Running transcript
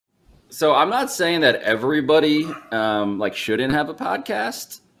So I'm not saying that everybody shouldn't have a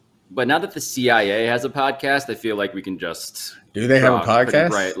podcast, but now that the CIA has a podcast, I feel like we can just do they have a podcast?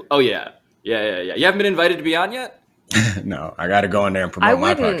 Right. Oh yeah. You haven't been invited to be on yet? No, I got to go in there and promote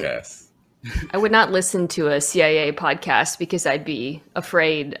my podcast. I would not listen to a CIA podcast because I'd be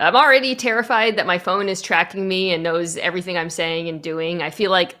afraid. I'm already terrified that my phone is tracking me and knows everything I'm saying and doing. I feel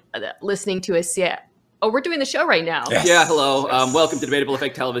like listening to a CIA. Oh, we're doing the show right now. Yes. Yeah, hello. Yes. Welcome to Debatable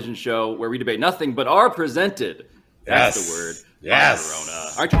Effect Television Show, where we debate nothing but are presented. That's the word. Yes.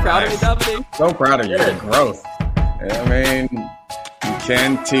 Corona. Aren't you proud of me, Dominic? So proud of you. The growth. I mean, you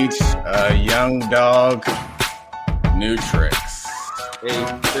can teach a young dog new tricks. A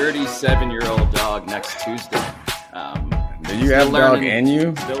 37-year-old dog next Tuesday. Do you have a dog in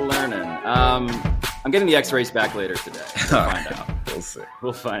you? Still learning. I'm getting the X-rays back later today. We'll find out. We'll see.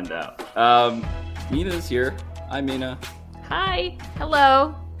 We'll find out. Mina's here. Hi, Mina. Hi.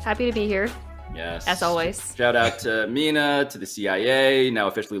 Hello. Happy to be here. Yes. As always. Shout out to Mina, to the CIA, now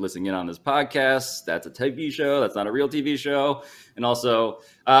officially listening in on this podcast. That's a TV show. That's not a real TV show. And also,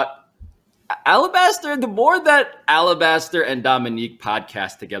 Alabaster, the more that Alabaster and Dominique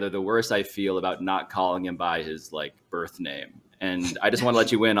podcast together, the worse I feel about not calling him by his birth name. And I just want to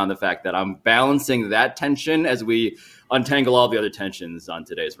let you in on the fact that I'm balancing that tension as we untangle all the other tensions on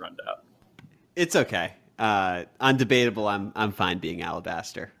today's rundown. It's okay. Undebatable. I'm fine being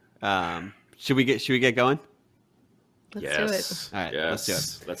Alabaster. Should we get going? Let's do it. All right,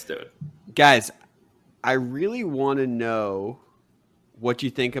 yes. Let's do it. Guys, I really want to know what you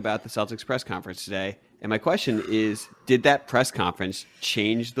think about the Celtics press conference today. And my question is, did that press conference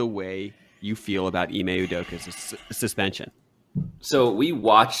change the way you feel about Ime Udoka's suspension? So we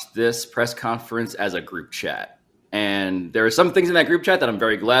watched this press conference as a group chat. And there are some things in that group chat that I'm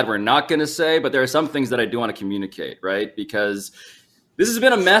very glad we're not going to say, but there are some things that I do want to communicate, right? Because this has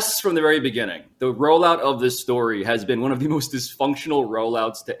been a mess from the very beginning. The rollout of this story has been one of the most dysfunctional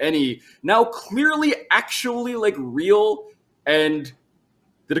rollouts to any now clearly actually real, and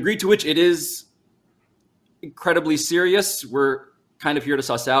the degree to which it is incredibly serious, we're kind of here to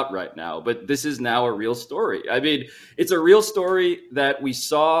suss out right now. But this is now a real story. I mean, it's a real story that we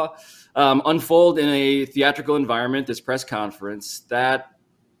saw unfold in a theatrical environment, this press conference, that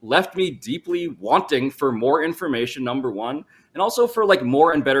left me deeply wanting for more information, number one, and also for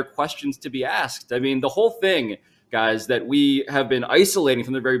more and better questions to be asked. I mean, the whole thing, guys, that we have been isolating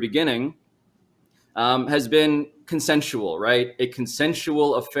from the very beginning has been consensual, right? A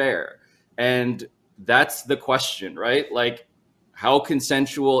consensual affair. And that's the question, right? How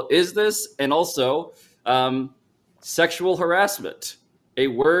consensual is this? And also sexual harassment, a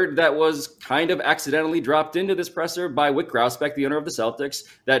word that was kind of accidentally dropped into this presser by Wyc Grousbeck, the owner of the Celtics,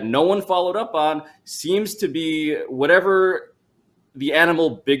 that no one followed up on, seems to be whatever the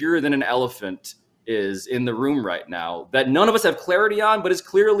animal bigger than an elephant is in the room right now, that none of us have clarity on, but is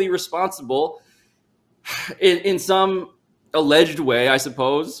clearly responsible in some alleged way, I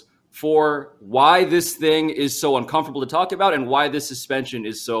suppose, for why this thing is so uncomfortable to talk about and why this suspension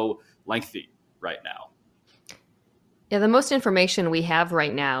is so lengthy right now. Yeah, the most information we have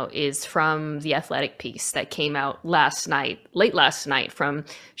right now is from the Athletic piece that came out late last night from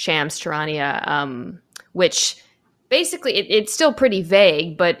Shams Charania, which basically it's still pretty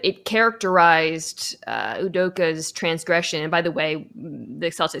vague, but it characterized Udoka's transgression. And by the way, the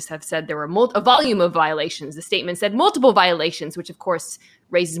Celtics have said there were a volume of violations. The statement said multiple violations, which of course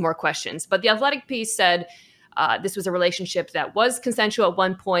raises more questions. But the Athletic piece said this was a relationship that was consensual at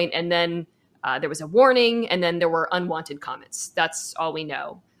one point, and then there was a warning, and then there were unwanted comments. That's all we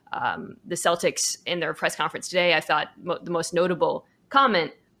know. The Celtics, in their press conference today, I thought the most notable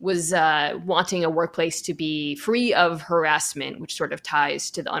comment was wanting a workplace to be free of harassment, which sort of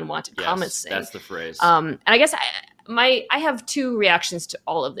ties to the unwanted comments thing. That's the phrase. And I guess I have two reactions to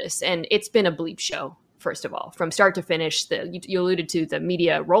all of this, and it's been a bleep show. First of all, from start to finish, you alluded to the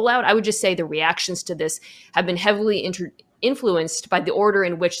media rollout. I would just say the reactions to this have been heavily influenced by the order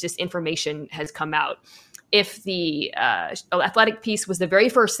in which this information has come out. If the Athletic piece was the very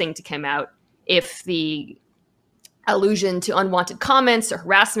first thing to come out, if the allusion to unwanted comments or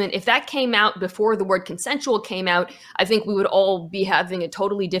harassment, if that came out before the word consensual came out, I think we would all be having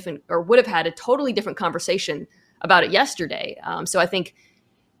would have had a totally different conversation about it yesterday. So I think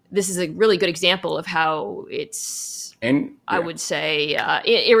this is a really good example of how I would say,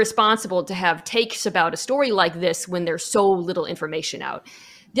 irresponsible to have takes about a story like this when there's so little information out.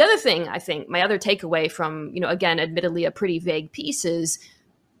 The other thing, I think, my other takeaway from, again, admittedly a pretty vague piece is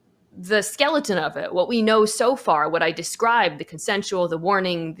the skeleton of it. What we know so far, what I described, the consensual, the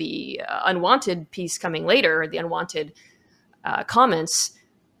warning, the unwanted piece coming later, the unwanted comments,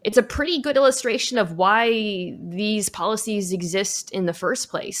 it's a pretty good illustration of why these policies exist in the first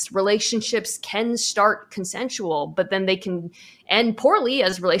place. Relationships can start consensual, but then they can end poorly,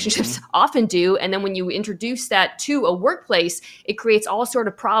 as relationships often do. And then when you introduce that to a workplace, it creates all sort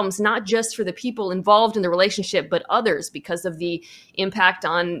of problems, not just for the people involved in the relationship, but others, because of the impact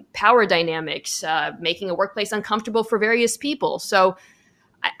on power dynamics, making a workplace uncomfortable for various people. So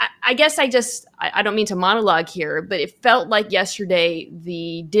I guess I don't mean to monologue here, but it felt like yesterday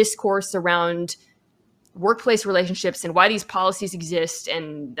the discourse around workplace relationships and why these policies exist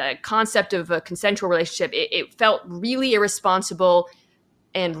and the concept of a consensual relationship, it felt really irresponsible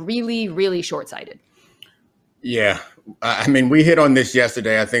and really, really short-sighted. Yeah. I mean, we hit on this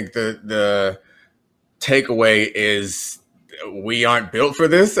yesterday. I think the takeaway is we aren't built for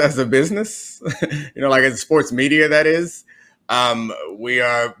this as a business, like as sports media, that is. We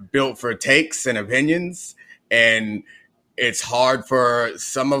are built for takes and opinions, and it's hard for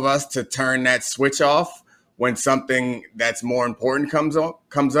some of us to turn that switch off when something that's more important comes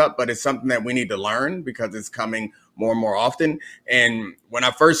up, but it's something that we need to learn because it's coming more and more often. And when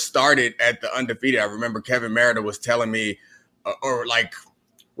I first started at the Undefeated, I remember Kevin Merida was telling me,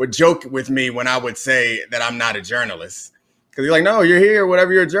 would joke with me when I would say that I'm not a journalist. Because you're like, no, you're here,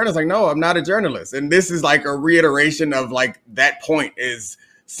 whatever, you're a journalist. Like, no, I'm not a journalist. And this is like a reiteration of like that point is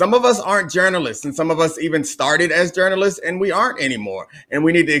some of us aren't journalists and some of us even started as journalists and we aren't anymore. And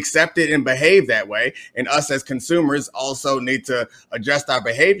we need to accept it and behave that way. And us as consumers also need to adjust our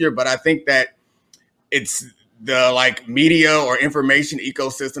behavior. But I think that it's the like media or information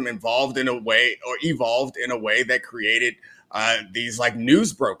ecosystem evolved in a way that created these like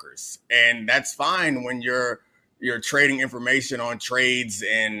news brokers. And that's fine when you're trading information on trades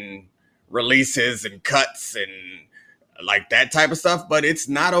and releases and cuts and like that type of stuff. But it's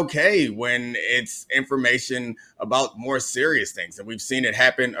not okay when it's information about more serious things. And we've seen it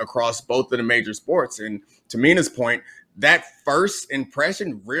happen across both of the major sports. And to Mina's point, that first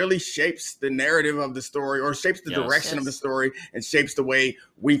impression really shapes the narrative of the story or shapes the direction of the story and shapes the way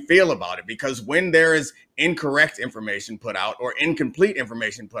we feel about it. Because when there is incorrect information put out or incomplete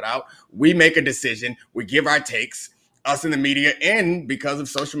information put out, we make a decision, we give our takes, us in the media, and because of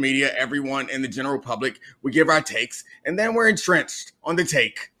social media, everyone in the general public, we give our takes, and then we're entrenched on the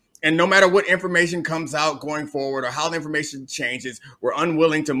take. And no matter what information comes out going forward or how the information changes, we're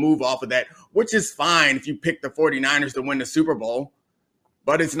unwilling to move off of that, which is fine if you pick the 49ers to win the Super Bowl.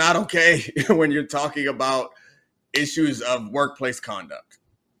 But it's not okay when you're talking about issues of workplace conduct.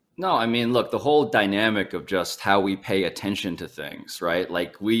 No, I mean, look, the whole dynamic of just how we pay attention to things, right?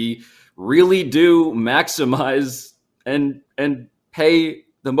 Like we really do maximize and pay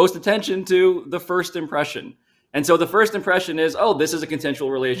the most attention to the first impression. And so the first impression is, oh, this is a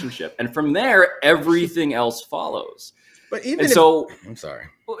consensual relationship. And from there, everything else follows. But even I'm sorry.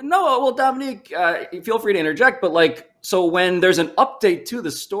 No, well, Dominique, feel free to interject. But like, so when there's an update to the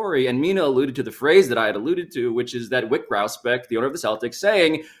story, and Mina alluded to the phrase that I had alluded to, which is that Wyc Grousbeck, the owner of the Celtics,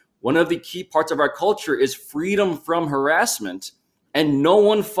 saying one of the key parts of our culture is freedom from harassment. And no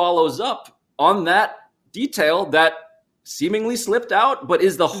one follows up on that detail that seemingly slipped out, but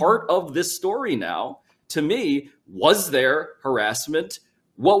is the heart of this story now. To me, was there harassment?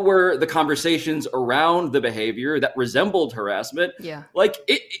 What were the conversations around the behavior that resembled harassment? Yeah. Like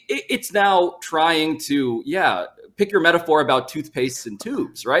it's now trying to, pick your metaphor about toothpaste and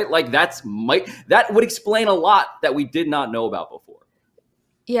tubes, right? Like that would explain a lot that we did not know about before.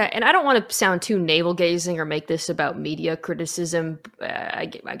 Yeah, and I don't want to sound too navel-gazing or make this about media criticism. I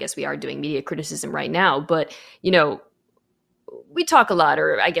guess we are doing media criticism right now, but, we talk a lot,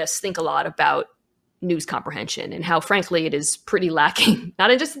 or I guess think a lot about news comprehension and how, frankly, it is pretty lacking,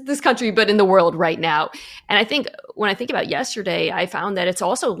 not in just this country, but in the world right now. And I think when I think about yesterday, I found that it's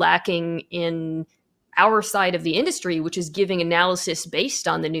also lacking in our side of the industry, which is giving analysis based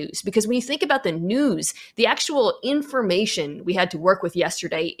on the news. Because when you think about the news, the actual information we had to work with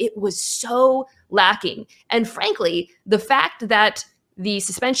yesterday, it was so lacking. And frankly, the fact that the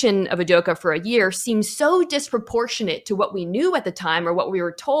suspension of Udoka for a year seems so disproportionate to what we knew at the time or what we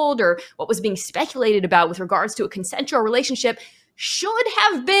were told or what was being speculated about with regards to a consensual relationship should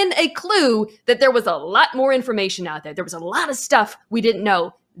have been a clue that there was a lot more information out there. There was a lot of stuff we didn't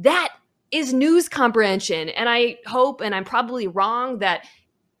know. That is news comprehension. And I hope, and I'm probably wrong, that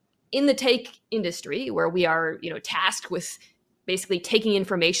in the take industry where we are, tasked with basically taking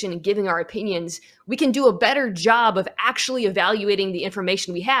information and giving our opinions, we can do a better job of actually evaluating the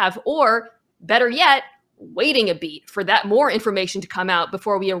information we have, or better yet, waiting a beat for that more information to come out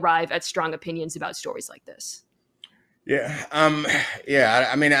before we arrive at strong opinions about stories like this. Yeah.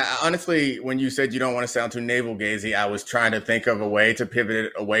 I mean, honestly, when you said you don't want to sound too navel-gazing, I was trying to think of a way to pivot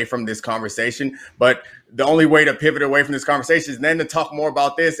it away from this conversation. But the only way to pivot away from this conversation is then to talk more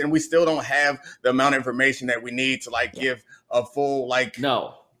about this. And we still don't have the amount of information that we need to give a full,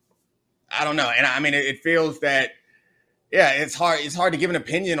 no, I don't know. And I mean, it feels that, yeah, it's hard. It's hard to give an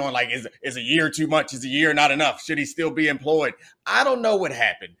opinion on is a year too much? Is a year not enough? Should he still be employed? I don't know what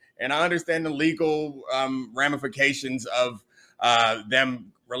happened. And I understand the legal ramifications of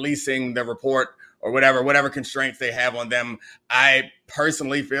them releasing the report or whatever constraints they have on them. I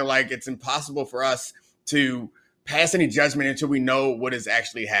personally feel like it's impossible for us to pass any judgment until we know what is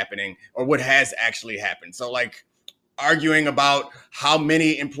actually happening or what has actually happened. So arguing about how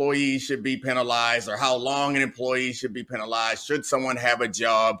many employees should be penalized or how long an employee should be penalized, should someone have a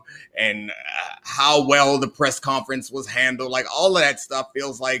job, and how well the press conference was handled, all of that stuff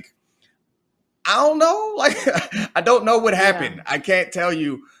feels like, I don't know, I don't know what happened. Yeah. I can't tell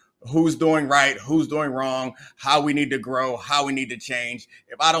you who's doing right, who's doing wrong, how we need to grow, how we need to change,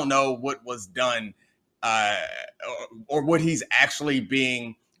 if I don't know what was done or what he's actually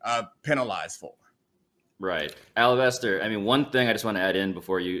being penalized for. Right. Alavester, I mean, one thing I just want to add in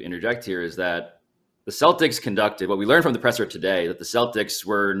before you interject here is that the Celtics conducted, what we learned from the presser today, that the Celtics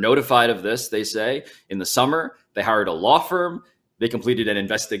were notified of this, they say, in the summer. They hired a law firm. They completed an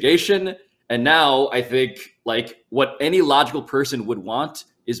investigation. And now I think what any logical person would want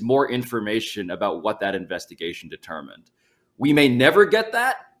is more information about what that investigation determined. We may never get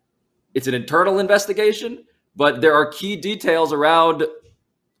that. It's an internal investigation, but there are key details around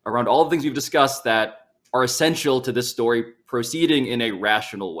all the things we've discussed that are essential to this story proceeding in a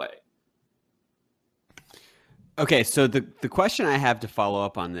rational way. Okay, so the question I have to follow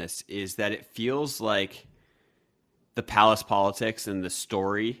up on this is that it feels like the palace politics and the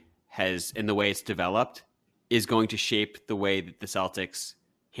story in the way it's developed, is going to shape the way that the Celtics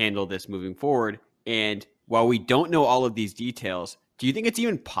handle this moving forward. And while we don't know all of these details, do you think it's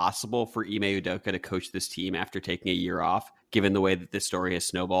even possible for Ime Udoka to coach this team after taking a year off, given the way that this story has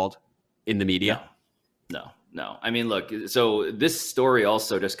snowballed in the media? No. I mean, look, so this story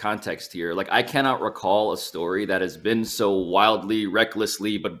also, just context here, I cannot recall a story that has been so wildly,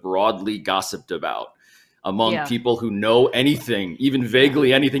 recklessly, but broadly gossiped about among people who know anything, even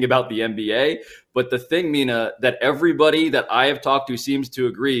vaguely anything about the NBA. But the thing, Mina, that everybody that I have talked to seems to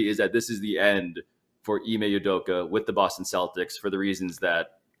agree is that this is the end for Ime Udoka with the Boston Celtics for the reasons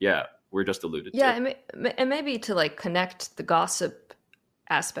that, we're just alluded to. Yeah, and maybe to connect the gossip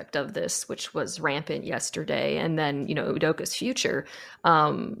aspect of this, which was rampant yesterday, and then, Udoka's future.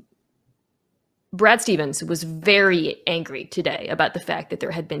 Brad Stevens was very angry today about the fact that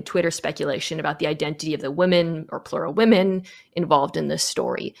there had been Twitter speculation about the identity of the women, or plural women, involved in this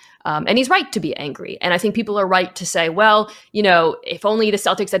story. And he's right to be angry. And I think people are right to say, well, if only the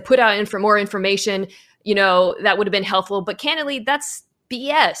Celtics had put out more information, that would have been helpful. But candidly, that's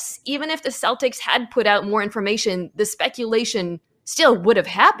BS. Even if the Celtics had put out more information, the speculation still would have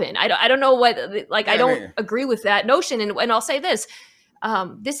happened. I don't know what, I don't agree with that notion. And I'll say this.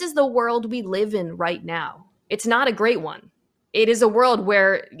 This is the world we live in right now. It's not a great one. It is a world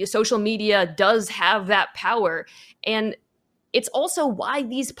where social media does have that power. And it's also why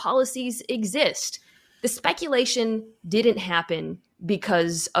these policies exist. The speculation didn't happen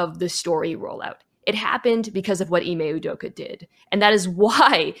because of the story rollout. It happened because of what Ime Udoka did. And that is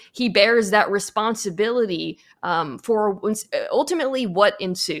why he bears that responsibility for ultimately what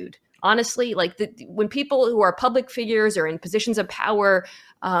ensued. Honestly, when people who are public figures or in positions of power,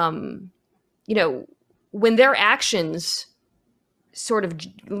 when their actions sort of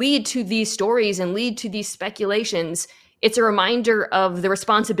lead to these stories and lead to these speculations, it's a reminder of the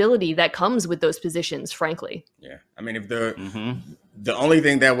responsibility that comes with those positions, frankly. Yeah. I mean, if the only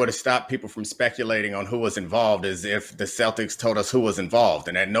thing that would have stopped people from speculating on who was involved is if the Celtics told us who was involved.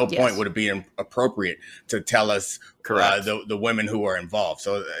 And at no point would it be appropriate to tell us the women who are involved.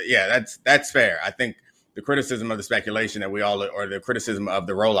 So, that's fair. I think the criticism of the speculation that we all, or the criticism of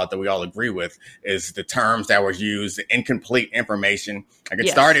the rollout that we all agree with, is the terms that were used, the incomplete information. It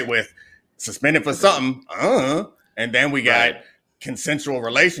started with suspended for something. And then we got consensual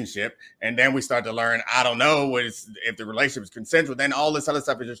relationship. And then we start to learn, I don't know if the relationship is consensual, then all this other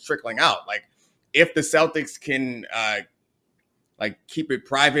stuff is just trickling out. If the Celtics can keep it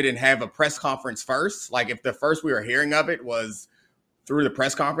private and have a press conference first, if the first we were hearing of it was through the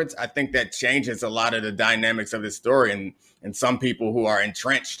press conference, I think that changes a lot of the dynamics of this story. And some people who are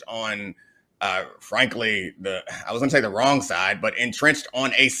entrenched on, frankly, I was going to say the wrong side, but entrenched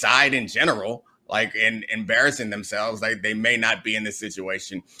on a side in general, and embarrassing themselves, they may not be in this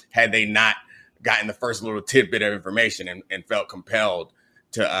situation had they not gotten the first little tidbit of information and felt compelled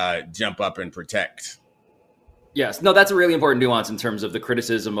to jump up and protect. Yes, no, that's a really important nuance in terms of the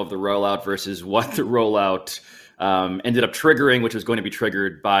criticism of the rollout versus what the rollout ended up triggering, which was going to be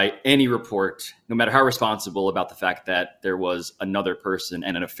triggered by any report, no matter how responsible, about the fact that there was another person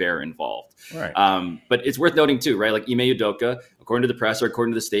and an affair involved. Right. But it's worth noting too, right? Like Ime Udoka, according to the press or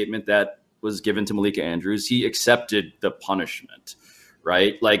according to the statement that was given to Malika Andrews, he accepted the punishment,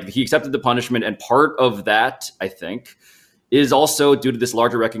 right? Like he accepted the punishment. And part of that, I think, is also due to this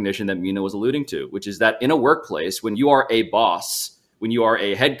larger recognition that Mina was alluding to, which is that in a workplace, when you are a boss, when you are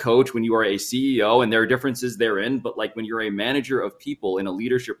a head coach, when you are a CEO, and there are differences therein, but like when you're a manager of people in a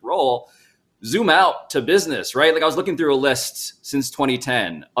leadership role, zoom out to business, right? Like I was looking through a list since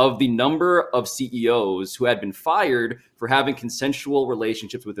 2010 of the number of CEOs who had been fired for having consensual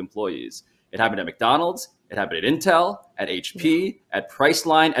relationships with employees. It happened at McDonald's, it happened at Intel, at HP, at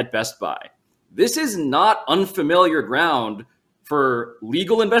Priceline, at Best Buy. This is not unfamiliar ground for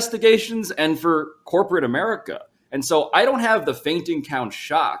legal investigations and for corporate America. And so I don't have the fainting couch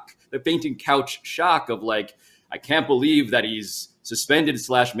shock of like, I can't believe that he's suspended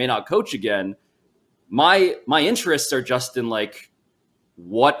 / may not coach again. My interests are just in like,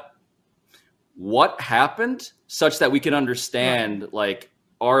 what happened such that we can understand like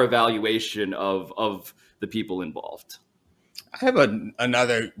our evaluation of the people involved. I have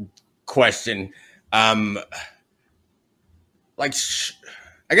another question. I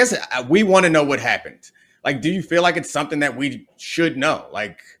guess we want to know what happened. Like, do you feel like it's something that we should know?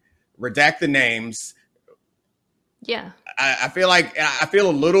 Like, redact the names. Yeah. I feel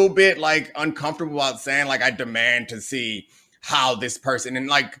a little bit like uncomfortable about saying like I demand to see how this person, and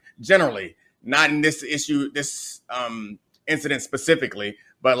like generally, not in this issue, this incident specifically,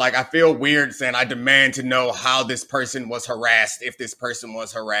 but like I feel weird saying I demand to know how this person was harassed, if this person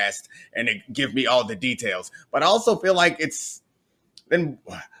was harassed, and give me all the details. But I also feel like then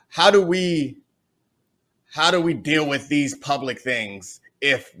how do we deal with these public things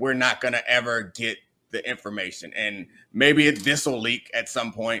if we're not going to ever get the information? And maybe this will leak at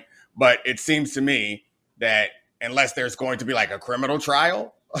some point, but it seems to me that unless there's going to be like a criminal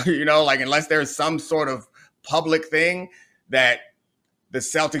trial, like unless there's some sort of public thing that the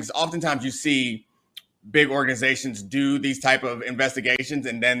Celtics, oftentimes you see big organizations do these type of investigations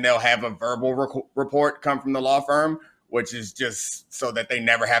and then they'll have a verbal report come from the law firm, which is just so that they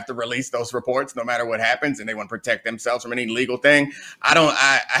never have to release those reports no matter what happens, and they want to protect themselves from any legal thing.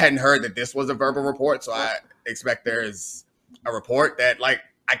 I hadn't heard that this was a verbal report, so I expect there's a report that like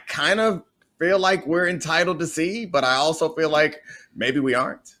I kind of feel like we're entitled to see, but I also feel like maybe we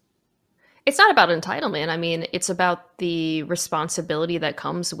aren't. It's not about entitlement. I mean, it's about the responsibility that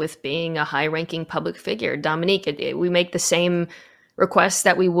comes with being a high-ranking public figure. Dominique, we make the same requests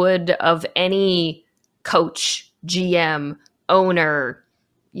that we would of any coach, GM, owner,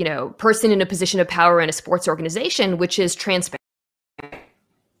 person in a position of power in a sports organization, which is transparent.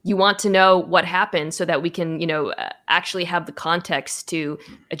 You want to know what happened so that we can, actually have the context to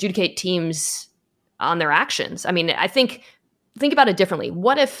adjudicate teams on their actions. I mean, think about it differently.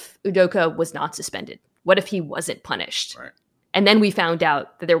 What if Udoka was not suspended? What if he wasn't punished? Right. And then we found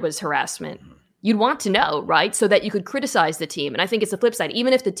out that there was harassment. Mm-hmm. You'd want to know, right? So that you could criticize the team. And I think it's the flip side.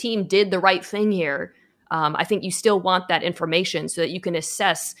 Even if the team did the right thing here, I think you still want that information so that you can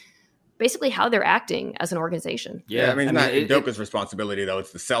assess basically how they're acting as an organization. Yeah, I mean, it's not Udoka's responsibility, though.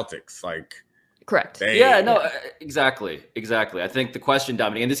 It's the Celtics. Correct. Exactly. I think the question,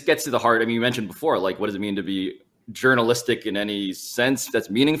 Dominic, and this gets to the heart. I mean, you mentioned before, like, what does it mean to be journalistic in any sense that's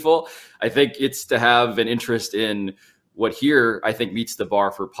meaningful? I think it's to have an interest in what here I think meets the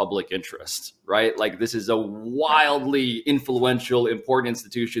bar for public interest, right? Like this is a wildly influential, important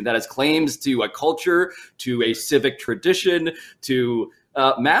institution that has claims to a culture, to a civic tradition, to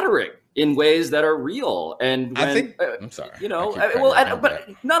mattering in ways that are real. And when, I think, I'm sorry, no,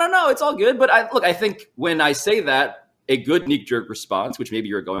 it's all good. But I think when I say that, a good knee-jerk response, which maybe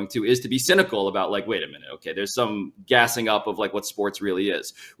you're going to, is to be cynical about like, wait a minute, okay, there's some gassing up of like what sports really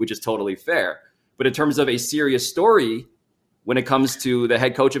is, which is totally fair. But in terms of a serious story, when it comes to the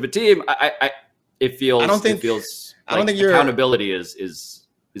head coach of a team, it feels like accountability is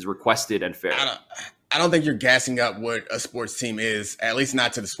requested and fair. I don't think you're gassing up what a sports team is, at least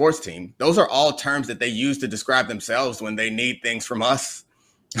not to the sports team. Those are all terms that they use to describe themselves when they need things from us.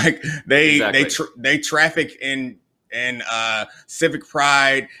 Like they traffic in civic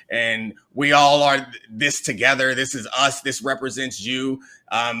pride, and we all are this together. This is us. This represents you.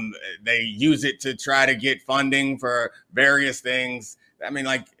 They use it to try to get funding for various things. I mean,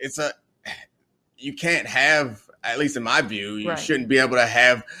 like you can't have at least in my view, you Right. shouldn't be able to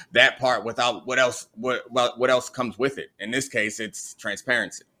have that part without what else comes with it. In this case, it's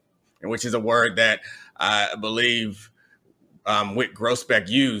transparency, and which is a word that I believe Whit Grousbeck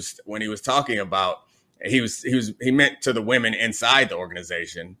used when he was talking about. He meant to the women inside the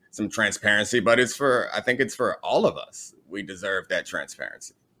organization some transparency, but I think it's for all of us. We deserve that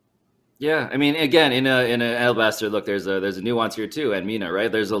transparency. Yeah, I mean, again, in a Alabaster, look, there's a nuance here too, and Mina,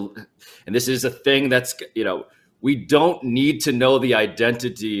 right? And this is a thing that's, we don't need to know the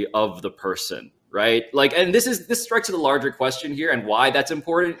identity of the person, right? Like, and this strikes at a larger question here, and why that's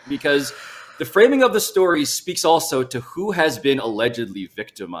important, because the framing of the story speaks also to who has been allegedly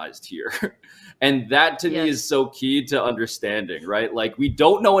victimized here. And that to me is so key to understanding, right? Like, we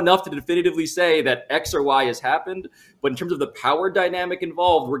don't know enough to definitively say that X or Y has happened, but in terms of the power dynamic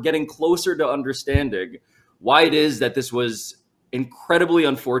involved, we're getting closer to understanding why it is that this was incredibly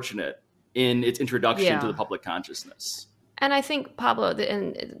unfortunate in its introduction to the public consciousness. And I think, Pablo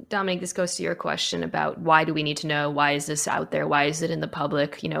and Dominic, this goes to your question about why do we need to know? Why is this out there? Why is it in the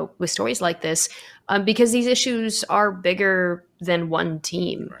public? With stories like this, because these issues are bigger than one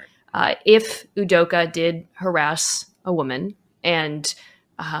team. Right. If Udoka did harass a woman and,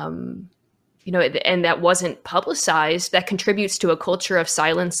 and that wasn't publicized, that contributes to a culture of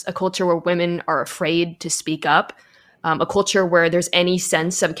silence, a culture where women are afraid to speak up, a culture where there's any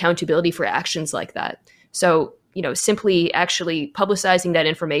sense of accountability for actions like that. So, simply actually publicizing that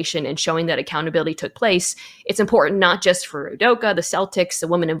information and showing that accountability took place, it's important not just for Udoka, the Celtics, the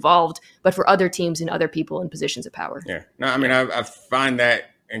women involved, but for other teams and other people in positions of power. Yeah. No, I mean, I find that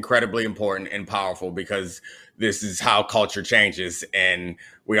incredibly important and powerful, because this is how culture changes. And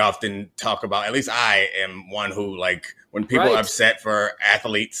we often talk about, at least I am one who, like, when people are upset for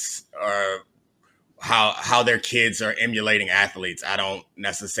athletes or how their kids are emulating athletes, I don't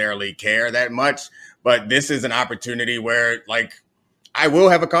necessarily care that much. But this is an opportunity where, like, I will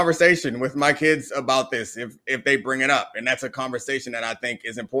have a conversation with my kids about this if they bring it up. And that's a conversation that I think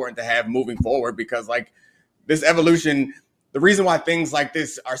is important to have moving forward, because, like, this evolution, the reason why things like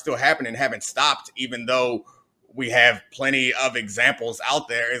this are still happening, haven't stopped, even though we have plenty of examples out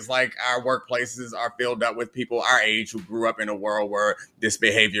there, is like our workplaces are filled up with people our age who grew up in a world where this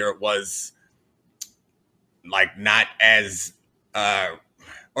behavior was, like, not as,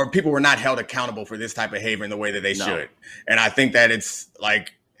 or people were not held accountable for this type of behavior in the way that they should. And I think that it's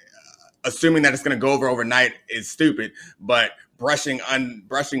like, assuming that it's going to go over overnight is stupid, but brushing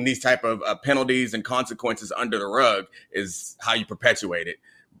these type of penalties and consequences under the rug is how you perpetuate it.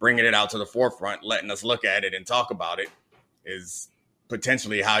 Bringing it out to the forefront, letting us look at it and talk about it, is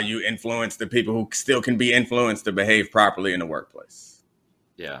potentially how you influence the people who still can be influenced to behave properly in the workplace.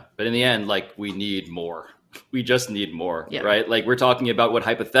 Yeah. But in the end, like, we need more. We just need more, right? Like, we're talking about what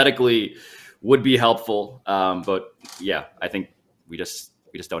hypothetically would be helpful. But yeah, I think we just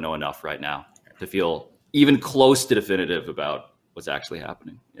don't know enough right now to feel even close to definitive about what's actually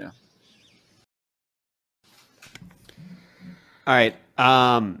happening. Yeah. All right.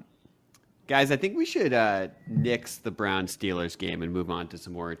 Guys, I think we should nix the Browns-Steelers game and move on to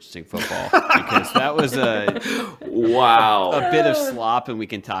some more interesting football, because that was a bit of slop, and we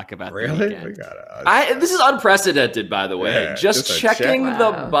can talk about the weekend. This is unprecedented, by the way. Yeah, just checking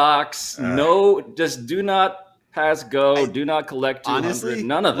the box. Just do not pass go. Do not collect 200. Honestly,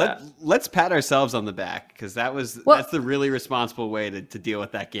 none of that. Let's pat ourselves on the back, because that's the really responsible way to deal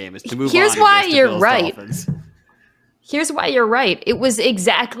with that game, is to move on. Here's why you're Bills right. Dolphins. Here's why you're right. It was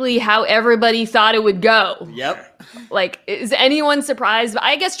exactly how everybody thought it would go. Yep. Like, is anyone surprised?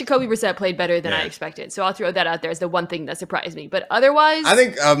 I guess Jacoby Brissett played better than I expected. So I'll throw that out there as the one thing that surprised me. But otherwise, I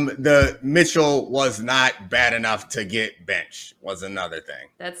think the Mitchell was not bad enough to get benched was another thing.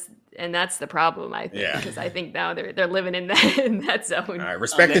 That's the problem, I think, because I think now they're living in that zone. All right,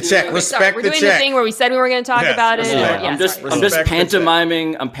 respect the check. Respect we're the doing check. the thing where we said we were going to talk about it. I'm just Respect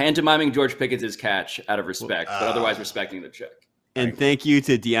pantomiming. I'm pantomiming George Pickett's catch out of respect, but otherwise respecting the check. And thank you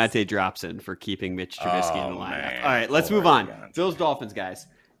to Deontay Dropson for keeping Mitch Trubisky in the lineup. Man. All right, let's move on. Bills Dolphins, guys.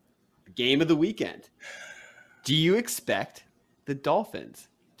 Game of the weekend. Do you expect the Dolphins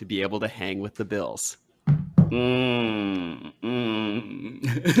to be able to hang with the Bills? That's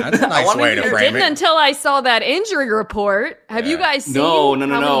a nice way to frame it. Until I saw that injury report. Have you guys seen?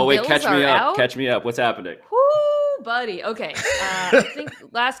 No. Wait, catch me up. Out? Catch me up. What's happening? Woo, buddy. Okay. I think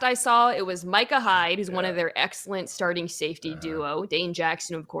last I saw it was Micah Hyde, who's one of their excellent starting safety duo. Dane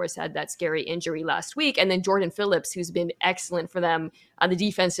Jackson, of course, had that scary injury last week. And then Jordan Phillips, who's been excellent for them on the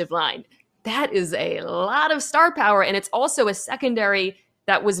defensive line. That is a lot of star power. And it's also a secondary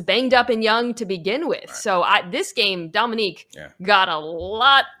that was banged up and young to begin with. Right. So this game, Dominique got a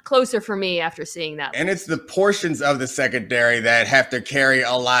lot closer for me after seeing that. And it's the portions of the secondary that have to carry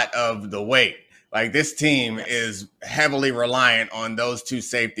a lot of the weight. Like this team is heavily reliant on those two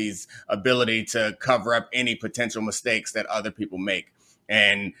safeties' ability to cover up any potential mistakes that other people make.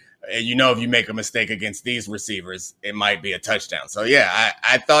 And if you make a mistake against these receivers, it might be a touchdown. So,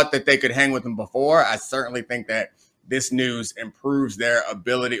 I thought that they could hang with them before. I certainly think that this news improves their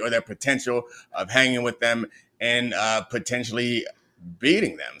ability or their potential of hanging with them and potentially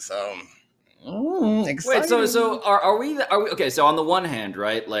beating them. So, exciting. Wait, so are we okay? So on the one hand,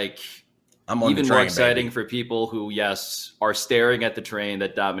 right, like I'm on even more exciting for people who, are staring at the train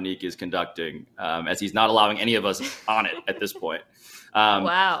that Dominique is conducting, as he's not allowing any of us on it at this point.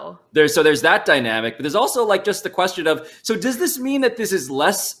 Wow. There's that dynamic, but there's also like just the question of, so does this mean that this is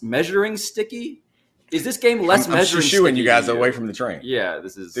less measuring sticky? Is this game less measuring sticky? I'm shooing you guys away from the train. Yeah,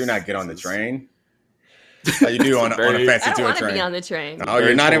 this is. Do not get on the train. How you do on a fancy tour train? I don't want to be on the train. Oh,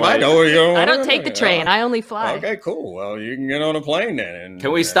 you're not invited. I don't take the train. I only fly. Okay, cool. Well, you can get on a plane then. And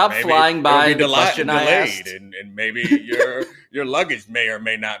can we stop flying by the question I asked? And maybe your luggage may or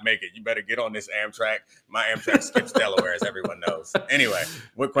may not make it. You better get on this Amtrak. My Amtrak skips Delaware, as everyone knows. Anyway,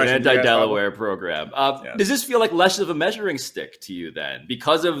 what question? An anti-Delaware program. Does this feel like less of a measuring stick to you then?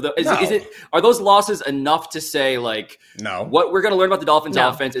 Because of the are those losses enough to say like no? What we're going to learn about the Dolphins'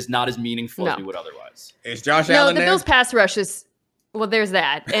 offense is not as meaningful as we would otherwise. Is Josh Allen there? No, the Bills' pass rush is well. There's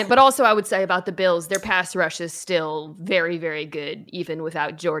that, but also I would say about the Bills, their pass rush is still very, very good, even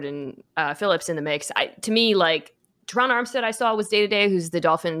without Jordan Phillips in the mix. To me, like Teron Armstead, I saw was day to day, who's the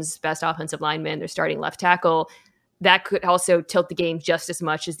Dolphins' best offensive lineman. They're starting left tackle. That could also tilt the game just as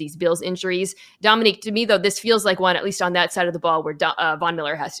much as these Bills injuries. Dominique, to me though, this feels like one, at least on that side of the ball, where Von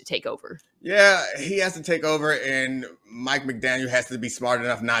Miller has to take over. Yeah, he has to take over, and Mike McDaniel has to be smart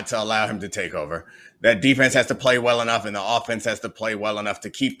enough not to allow him to take over. That defense has to play well enough, and the offense has to play well enough to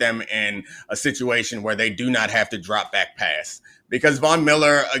keep them in a situation where they do not have to drop back pass. Because Von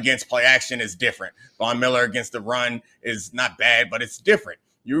Miller against play action is different. Von Miller against the run is not bad, but it's different.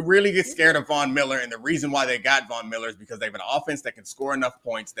 You really get scared of Von Miller, and the reason why they got Von Miller is because they have an offense that can score enough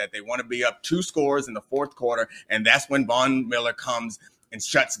points that they want to be up 2 scores in the fourth quarter, and that's when Von Miller comes and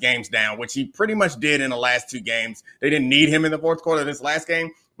shuts games down, which he pretty much did in the last 2 games. They didn't need him in the fourth quarter of this last game,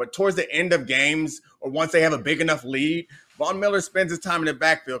 but towards the end of games or once they have a big enough lead, Von Miller spends his time in the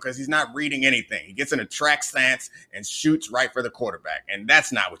backfield because he's not reading anything. He gets in a track stance and shoots right for the quarterback, and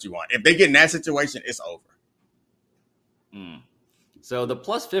that's not what you want. If they get in that situation, it's over. So the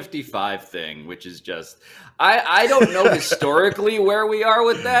plus 55 thing, which is just, I don't know historically where we are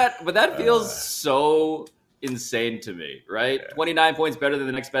with that, but that feels so insane to me, right? Yeah. 29 points better than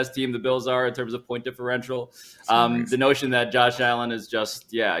the next best team the Bills are in terms of point differential. The notion that Josh Allen is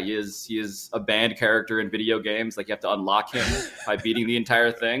just, he is a banned character in video games. Like you have to unlock him by beating the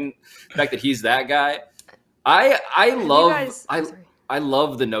entire thing. The fact that he's that guy. I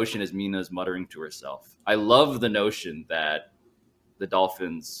love the notion, as Mina's muttering to herself. I love the notion that the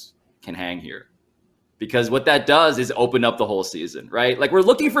Dolphins can hang here, because what that does is open up the whole season, right? Like we're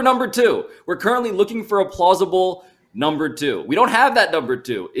looking for number 2. We're currently looking for a plausible number 2. We don't have that number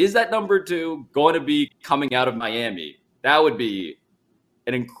 2. Is that number 2 going to be coming out of Miami? That would be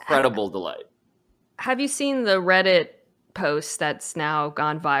an incredible delight. Have you seen the Reddit post that's now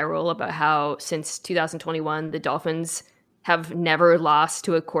gone viral about how since 2021, the Dolphins have never lost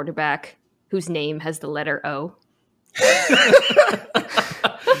to a quarterback whose name has the letter O?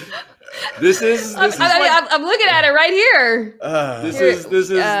 This is I'm looking at it right here. This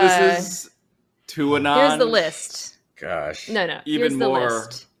is Tuanon. Here's the list. Gosh. No.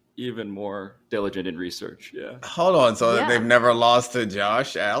 Even more diligent in research. Yeah. Hold on. So they've never lost to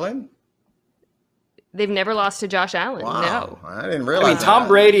Josh Allen? They've never lost to Josh Allen. Wow. No. I didn't realize. Tom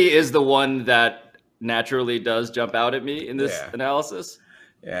Brady is the one that naturally does jump out at me in this analysis.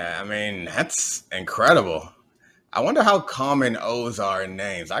 Yeah, I mean, that's incredible. I wonder how common O's are in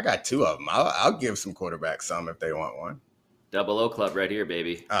names. I got 2 of them. I'll give some quarterbacks some if they want one. Double O club right here,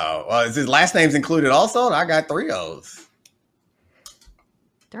 baby. Oh, well, is his last name's included also? I got 3 O's.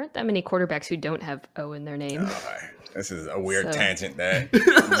 There aren't that many quarterbacks who don't have O in their name. This is a weird tangent that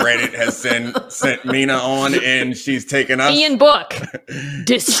Reddit has sent Mina on, and she's taken us. Ian Book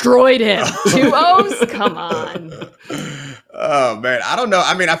destroyed him. 2 O's? Come on. Oh, man. I don't know.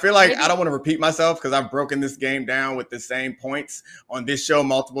 I mean, I feel like I don't want to repeat myself because I've broken this game down with the same points on this show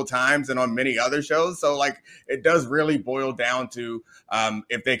multiple times and on many other shows. So, like, it does really boil down to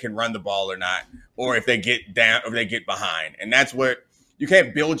if they can run the ball or not, or if they get down or they get behind. And that's what you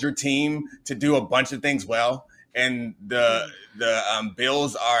can't build your team to do a bunch of things well and the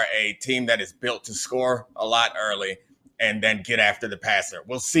Bills are a team that is built to score a lot early and then get after the passer.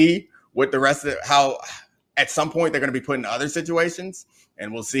 We'll see what the rest of how at some point they're going to be put in other situations,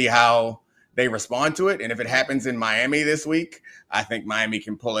 and we'll see how they respond to it. And if it happens in Miami this week, I think Miami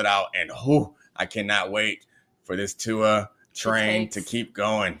can pull it out. And I cannot wait for this Tua train to keep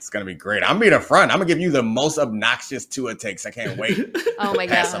going. It's going to be great. I'm being upfront. I'm going to give you the most obnoxious Tua takes. I can't wait. Oh my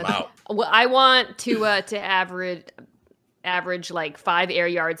pass God. them out. Well, I want Tua to average like 5 air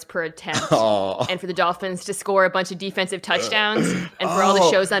yards per attempt, and for the Dolphins to score a bunch of defensive touchdowns, and for all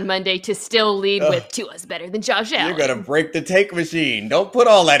the shows on Monday to still lead with Tua's better than Josh Allen. You're gonna break the take machine. Don't put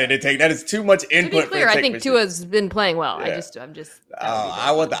all that in the take. That is too much input. To be clear, for the I think machine. Tua's been playing well. Yeah. I'm just.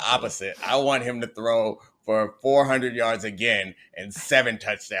 I want the opposite. I want him to throw for 400 yards again and 7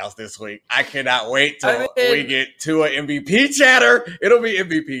 touchdowns this week. I cannot wait till we get Tua MVP chatter. It'll be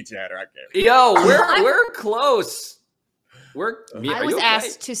MVP chatter. I can't. Yo, we're close. I was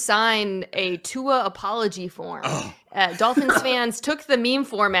asked to sign a Tua apology form. Dolphins fans took the meme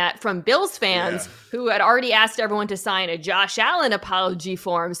format from Bills fans who had already asked everyone to sign a Josh Allen apology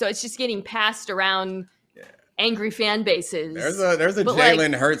form. So it's just getting passed around angry fan bases. There's a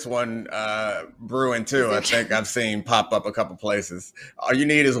Jalen Hurts one brewing too. I think I've seen pop up a couple places. All you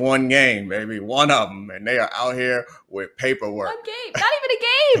need is one game, baby. One of them. And they are out here with paperwork. One game. Not even a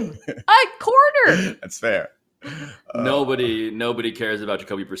game. A quarter. That's fair. Nobody cares about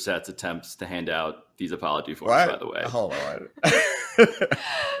Jacoby Brissett's attempts to hand out these apology forms, by the way. Hold on.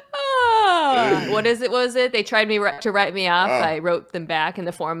 What was it? They tried to write me off. I wrote them back in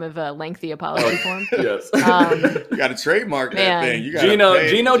the form of a lengthy apology form. Yes. You got to trademark that thing.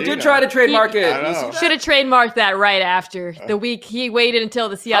 Gino did try to trademark it. Should have trademarked that right after the week. He waited until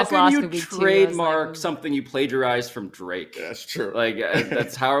the Seahawks lost in week 2. Trademark something you plagiarized from Drake? That's true. Like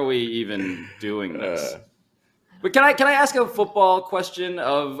that's how are we even doing this? But can I ask a football question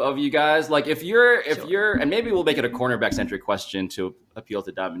of you guys? Like if you're and maybe we'll make it a cornerback centric question to appeal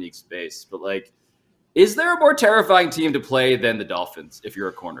to Dominique's base, but like, is there a more terrifying team to play than the Dolphins if you're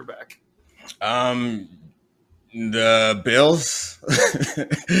a cornerback? The Bills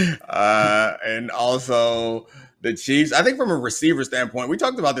and also the Chiefs. I think from a receiver standpoint, we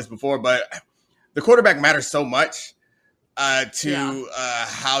talked about this before, but the quarterback matters so much to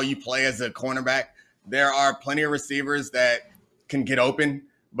how you play as a cornerback. There are plenty of receivers that can get open,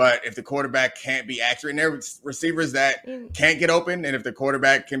 but if the quarterback can't be accurate, and there are receivers that can't get open, and if the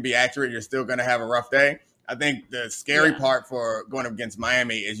quarterback can be accurate, you're still going to have a rough day. I think the scary part for going up against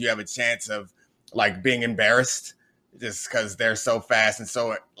Miami is you have a chance of like being embarrassed just because they're so fast and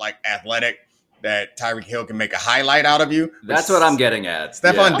so like athletic that Tyreek Hill can make a highlight out of you. That's what I'm getting at.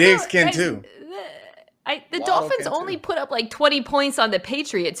 Stephon Diggs can too. The Dolphins only put up like 20 points on the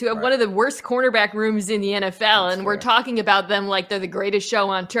Patriots, who have one of the worst cornerback rooms in the NFL, and we're talking about them like they're the greatest show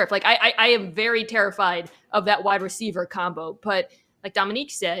on turf. Like I am very terrified of that wide receiver combo, but like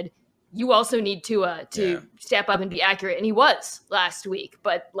Dominique said, you also need to step up and be accurate, and he was last week.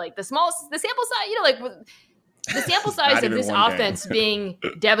 But like the sample size, the sample size of this offense being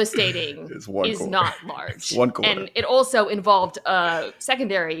devastating is not large. And it also involved a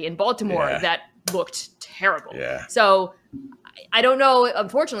secondary in Baltimore that looked terrible. Yeah. So I don't know.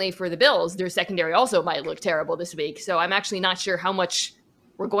 Unfortunately for the Bills, their secondary also might look terrible this week. So I'm actually not sure how much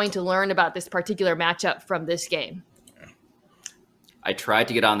we're going to learn about this particular matchup from this game. I tried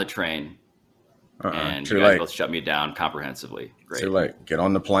to get on the train, and you guys both shut me down comprehensively. Great. Too late. Get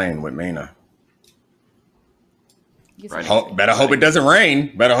on the plane with Mina. Right. Better hope it doesn't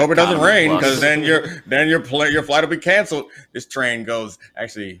rain. Because then your flight will be canceled. This train goes.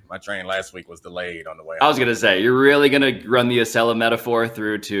 Actually, my train last week was delayed on the way. I was gonna say you're really gonna run the Acela metaphor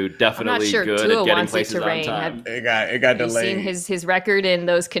through to definitely good at getting places on time. It got delayed. Have you seen his record in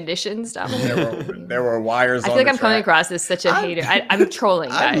those conditions, Dominic? There were wires. I feel like I'm coming across as such a hater. I'm trolling,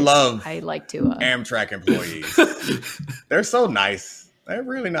 guys. I like to Amtrak employees. They're so nice. They're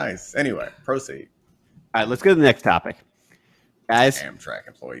really nice. Anyway, proceed. All right, let's go to the next topic. Guys, Amtrak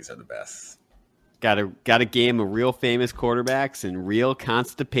employees are the best. Got a game of real famous quarterbacks and real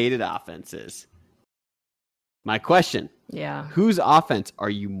constipated offenses. My question. Yeah. Whose offense are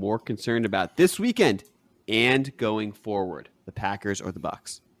you more concerned about this weekend and going forward? The Packers or the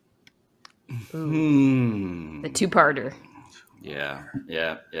Bucs? The two-parter. Yeah.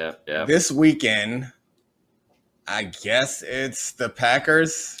 This weekend, I guess it's the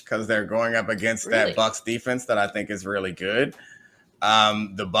Packers because they're going up against that Bucs defense that I think is really good.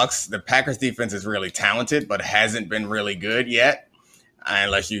 The Packers defense is really talented, but hasn't been really good yet,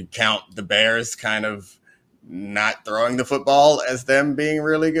 unless you count the Bears kind of not throwing the football as them being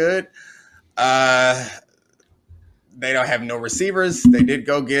really good. they don't have no receivers. They did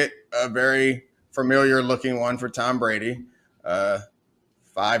go get a very familiar looking one for Tom Brady,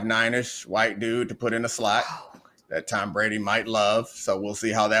 5'9" white dude to put in a slot that Tom Brady might love. So we'll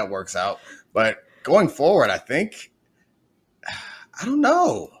see how that works out. But going forward, I think, I don't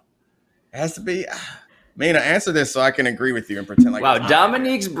know. It has to be. Mina, answer this so I can agree with you and pretend like. Wow,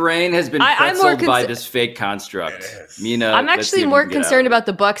 Dominique's brain has been pretzeled by this fake construct. Mina, I'm actually more concerned about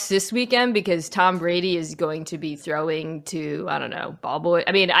the Bucs this weekend because Tom Brady is going to be throwing to, I don't know, ball boy.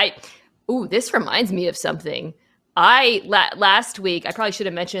 I mean, this reminds me of something. Last week, I probably should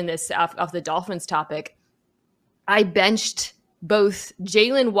have mentioned this off the Dolphins topic. I benched both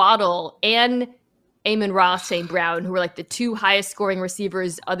Jalen Waddle and Amon-Ra St. Brown, who were like the two highest scoring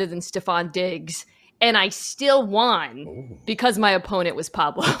receivers other than Stephon Diggs. And I still won because my opponent was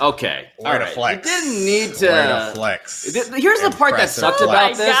Pablo. Okay. All right. Flex. You didn't need to. Way to flex. Here's the part that sucked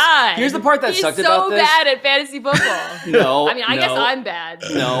about this. God. Here's the part that sucked about this. He's so bad at fantasy football. No. I mean, I guess I'm bad.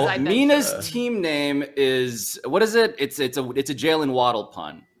 No. Mina's team name is, what is it? It's a Jalen Waddle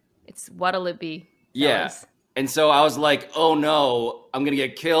pun. It's what'll it be? Yeah. And so I was like, oh no, I'm going to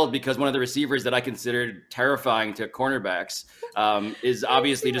get killed because one of the receivers that I considered terrifying to cornerbacks is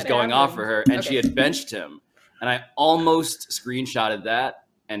obviously just going off for her. And she had benched him. And I almost screenshotted that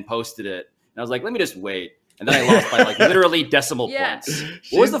and posted it. And I was like, let me just wait. And then I lost by like literally decimal points.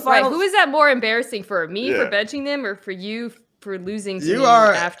 What was the final? Right. Who is that more embarrassing for? Me for benching them or for you for losing to me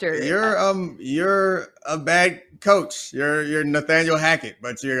after? You're a bad coach. You're Nathaniel Hackett,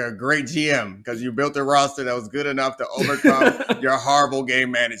 but you're a great GM because you built a roster that was good enough to overcome your horrible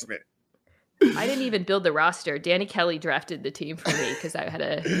game management. I didn't even build the roster. Danny Kelly drafted the team for me because I had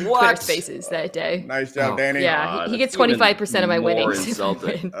a Twitter Spaces that day. Nice job, Danny. Yeah, he gets 25% of my winnings.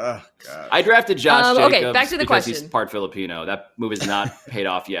 Insulting. Oh, God. I drafted Josh Jacobs okay, back to the because question. He's part Filipino. That move is not paid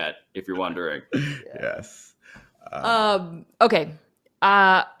off yet, if you're wondering. Yes. Okay.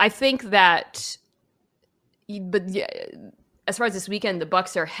 I think that, but yeah, as far as this weekend, the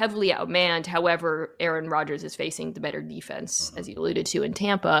Bucs are heavily outmanned. However, Aaron Rodgers is facing the better defense, as you alluded to in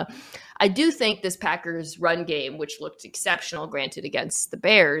Tampa. I do think this Packers run game, which looked exceptional, granted, against the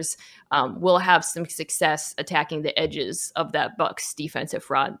Bears, will have some success attacking the edges of that Bucs defensive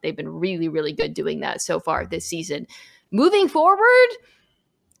front. They've been really, really good doing that so far this season. Moving forward,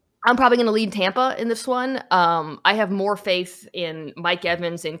 I'm probably going to lead Tampa in this one. I have more faith in Mike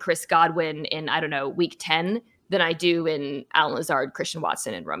Evans and Chris Godwin in, week 10 than I do in Allen Lazard, Christian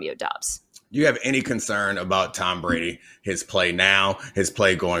Watson, and Romeo Doubs. Do you have any concern about Tom Brady, his play now, his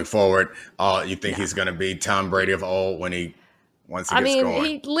play going forward? You think he's going to be Tom Brady of old once he gets going?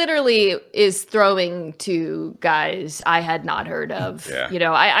 He literally is throwing to guys I had not heard of. Yeah.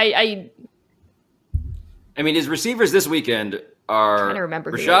 I mean, his receivers this weekend are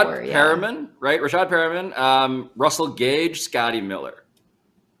Rashad Perriman, right? Rashad Perriman, Russell Gage, Scotty Miller.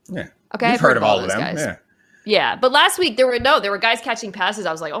 Yeah. Okay, I've heard of all of them. Guys. Yeah, but last week there were guys catching passes.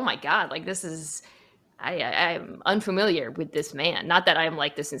 I was like, oh my God, like this is, I'm unfamiliar with this man. Not that I'm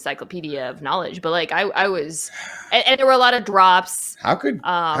like this encyclopedia of knowledge, but like I was, and there were a lot of drops. How could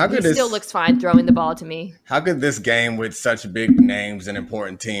he still looks fine throwing the ball to me? How could this game with such big names and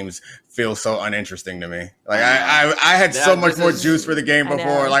important teams feel so uninteresting to me? Like I had so much more juice for the game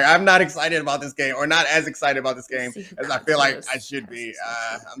before. Like I'm not excited about this game, or not as excited about this game as I feel like I should be.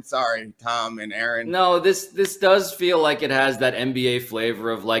 I'm sorry, Tom and Aaron. No, this does feel like it has that NBA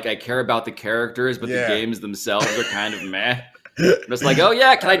flavor of like I care about the characters, but the games themselves are kind of meh. Just like, oh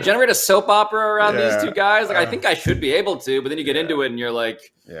yeah, can I generate a soap opera around these two guys? Like I think I should be able to, but then you get into it and you're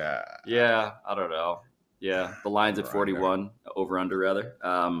like, yeah, I don't know. Yeah, the line's at 41, over under rather.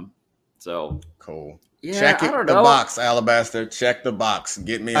 So cool. Yeah, check the box, Alabaster. Check the box.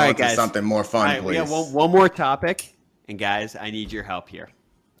 Get me onto something more fun, please. We have one more topic, and guys, I need your help here.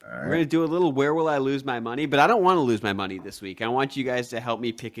 We're going to do a little where will I lose my money, but I don't want to lose my money this week. I want you guys to help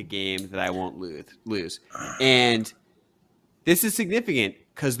me pick a game that I won't lose. And this is significant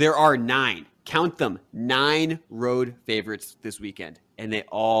because there are 9, count them, 9 road favorites this weekend, and they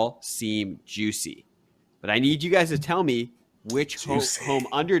all seem juicy. But I need you guys to tell me which home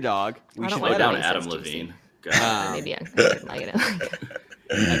underdog we should lay down Adam Levine. Maybe I'm like it.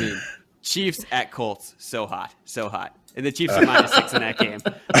 I mean, Chiefs at Colts, so hot. And the Chiefs are -6 in that game.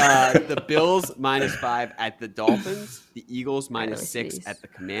 The Bills -5 at the Dolphins. The Eagles -6 at the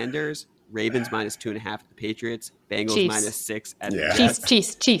Commanders. Ravens -2.5 at the Patriots. Bengals -6 at the Jets.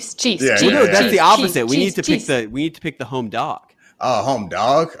 Chiefs. No, that's the opposite. We need to pick the home dog. Oh, home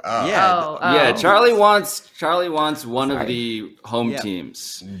dog. Yeah. Charlie wants one of the home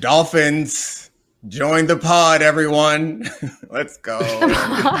teams. Dolphins. Join the pod, everyone. Let's go.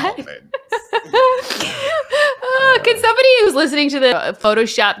 Can somebody who's listening to the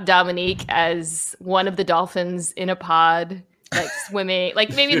Photoshop Dominique as one of the dolphins in a pod, like swimming, like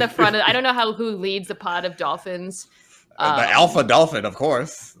maybe in the front of, I don't know who leads the pod of dolphins. The alpha dolphin, of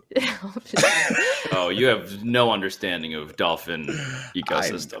course. Oh, you have no understanding of dolphin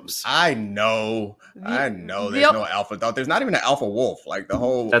ecosystems. I know. There's no alpha dolphin. There's not even an alpha wolf. Like the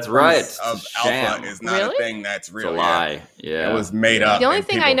whole That's right. of Sham. alpha is not a thing that's real. It's a lie. Yeah. It was made up. The only and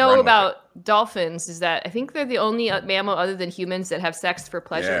thing people I know run with about dolphins is that I think they're the only mammal other than humans that have sex for it.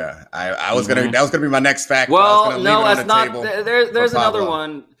 pleasure. Yeah, I was gonna. That was gonna be my next fact. Well, no, that's that's not. There's another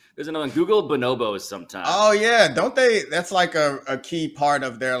one. There's another one. Google bonobos sometime. Oh yeah, don't they? That's like a key part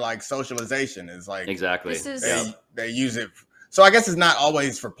of their like socialization. Is like Exactly. they use it. So I guess it's not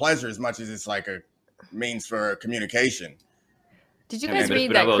always for pleasure as much as it's like a means for communication. Did you I guys mean,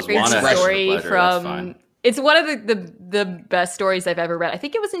 read if that bonobos crazy want to story pleasure, that's from? fine. It's one of the best stories I've ever read. I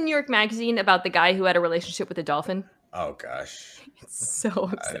think it was in New York Magazine about the guy who had a relationship with a dolphin. Oh gosh, It's so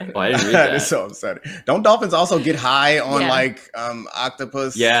upsetting. Oh, I didn't read that. It's so upsetting. Don't dolphins also get high on Yeah. like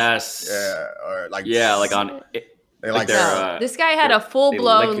octopus? Yes. Yeah, or like Like on. they like they're, No, this guy had a full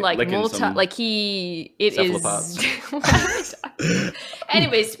blown licking some cephalopods.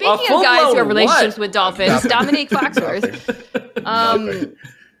 Anyway, speaking of guys who full-blown have relationships what? with dolphins, Nothing. Dominique Foxworth.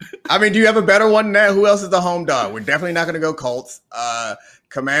 I mean, do you have a better one than that? Who else is the home dog? We're definitely not going to go Colts.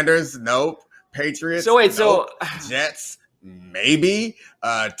 Commanders, nope. Patriots, So wait, nope. Jets, maybe.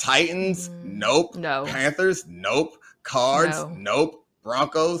 Titans, nope. No. Panthers, nope. Cards, No. nope.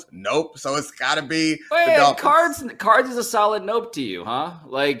 Broncos, nope. So it's got to be the Wait, Dolphins. cards is a solid nope to you, huh?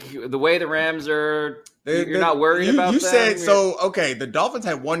 Like the way the Rams are, you're not worried you, about You them? said so. Okay, the Dolphins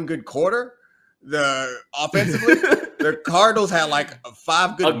had one good quarter. The offensively, the Cardinals had like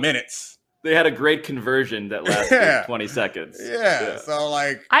 5 good minutes. They had a great conversion that lasted Yeah. 20 seconds. Yeah. So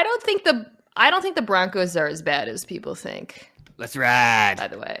like, I don't think the Broncos are as bad as people think. Let's ride. By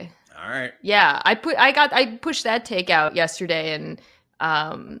the way, all right. yeah, I pushed that take out yesterday and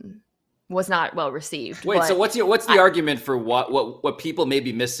was not well received. Wait, but so what's the argument for what people may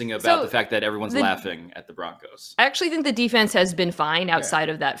be missing about So the fact that everyone's laughing at the Broncos? I actually think the defense has been fine outside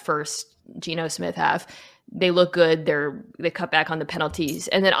of that first Geno Smith half. They look good. They cut back on the penalties.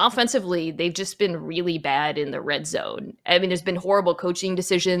 And then offensively, they've just been really bad in the red zone. I mean, there's been horrible coaching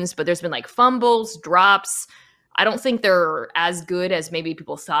decisions, but there's been like fumbles, drops. I don't think they're as good as maybe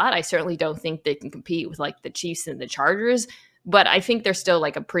people thought. I certainly don't think they can compete with like the Chiefs and the Chargers, but I think they're still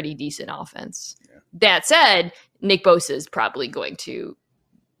like a pretty decent offense. Yeah. That said, Nick Bosa is probably going to,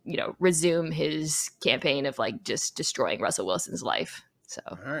 resume his campaign of like just destroying Russell Wilson's life. So,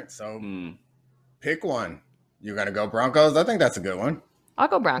 All right. So pick one. You're going to go Broncos? I think that's a good one. I'll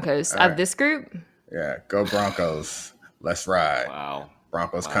go Broncos. All Of right. this group, Yeah. Go Broncos. Let's ride. Wow.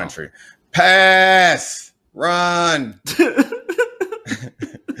 Broncos Wow. country. Pass. Run.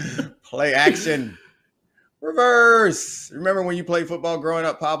 Play action. Reverse. Remember when you played football growing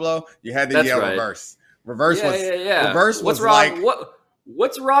up, Pablo? You had to That's yell right. reverse. Reverse was What's was wrong? like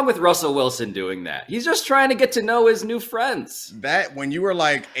What's wrong with Russell Wilson doing that? He's just trying to get to know his new friends. that when you were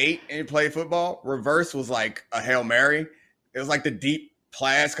like 8 and you played football, reverse was like a Hail Mary. It was like the deep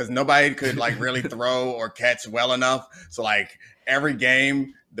pass because nobody could like really throw or catch well enough. So like every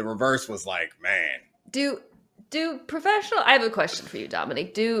game, the reverse was like, man. do professional? I have a question for you,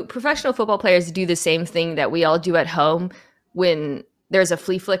 Dominic. Do professional football players do the same thing that we all do at home when there's a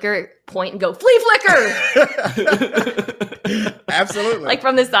flea flicker? Point and go flea flicker, Absolutely. like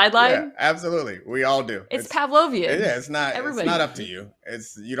from the sideline. Yeah, absolutely. We all do. It's Pavlovian. Yeah, it's not. Everybody. It's not up to you.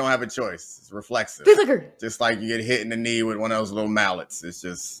 You don't have a choice. It's reflexive. Flea flicker. Just like you get hit in the knee with one of those little mallets. It's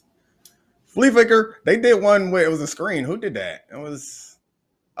just flea flicker. They did one where it was a screen. Who did that? That was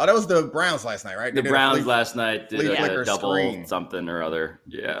the Browns last night, right? The Browns last night did flea a flicker double screen. something or other.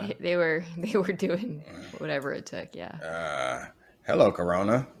 Yeah. They were doing whatever it took. Yeah. Hello,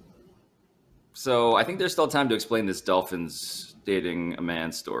 Corona. So I think there's still time to explain this Dolphins dating a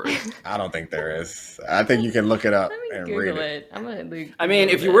man story. I don't think there is. I think you can look it up Let me and Google read it. it. I'm gonna. I mean,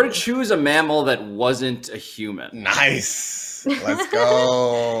 if you were to choose a mammal that wasn't a human. Nice. Let's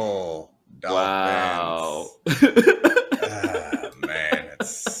go. Wow. Dolphins. Man,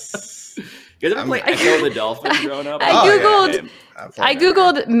 it's. You guys ever play Echo the Dolphin growing up? I Googled- I played that.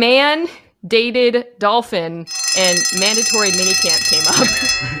 googled man dated dolphin and mandatory minicamp came up.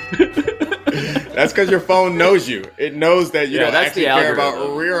 That's because your phone knows you. It knows that you don't that's actually the care about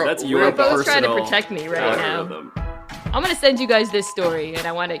algorithm. real. That's your We're both trying to personal protect me right now. algorithm. I'm gonna send you guys this story, and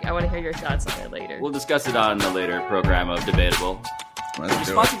I want to hear your thoughts on it later. We'll discuss it on a later program of Debatable. Let's do it.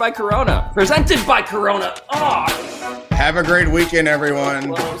 Sponsored by Corona. Presented by Corona. Oh, Have a great weekend,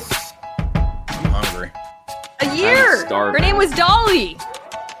 everyone. close. I'm hungry. year. Her name was Dolly.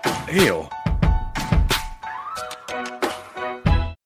 Ew.